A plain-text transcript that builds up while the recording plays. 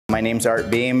My name's Art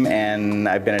Boehm, and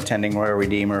I've been attending Royal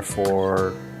Redeemer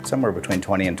for somewhere between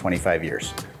 20 and 25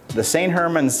 years. The St.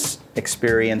 Herman's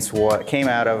experience came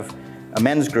out of a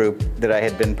men's group that I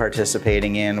had been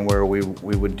participating in, where we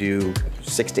would do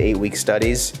 6 to 8 week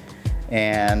studies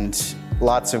and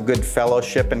lots of good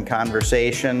fellowship and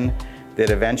conversation that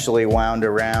eventually wound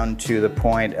around to the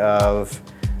point of,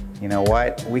 you know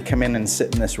what, we come in and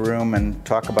sit in this room and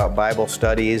talk about Bible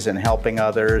studies and helping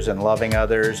others and loving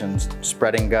others and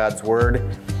spreading God's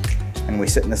Word, and we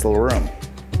sit in this little room.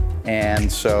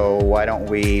 And so why don't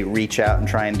we reach out and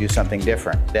try and do something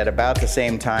different? At about the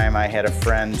same time, I had a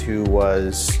friend who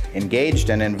was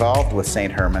engaged and involved with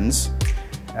St. Herman's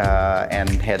and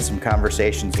had some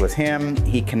conversations with him.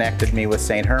 He connected me with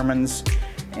St. Herman's,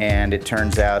 and it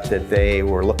turns out that they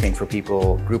were looking for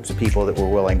groups of people that were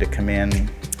willing to come in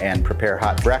and prepare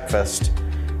hot breakfast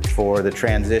for the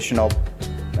transitional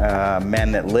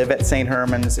men that live at St.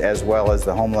 Herman's, as well as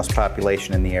the homeless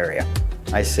population in the area.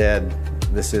 I said,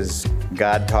 this is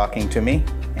God talking to me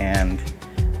and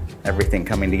everything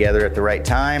coming together at the right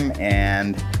time.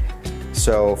 And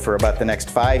so for about the next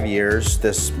 5 years,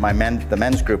 the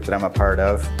men's group that I'm a part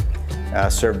of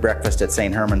served breakfast at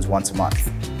St. Herman's once a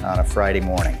month on a Friday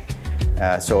morning.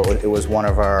 So it was one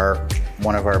of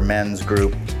our men's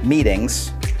group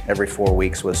meetings every 4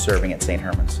 weeks was serving at St.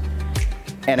 Herman's.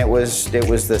 And it was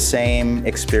the same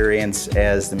experience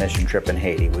as the mission trip in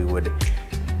Haiti. We would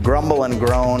grumble and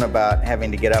groan about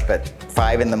having to get up at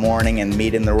 5 in the morning and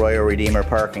meet in the Royal Redeemer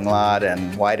parking lot,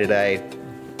 and why did I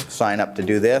sign up to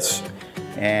do this?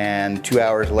 And 2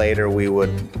 hours later we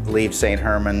would leave St.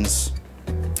 Herman's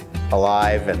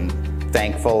alive and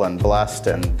thankful and blessed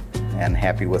and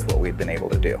happy with what we'd been able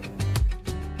to do.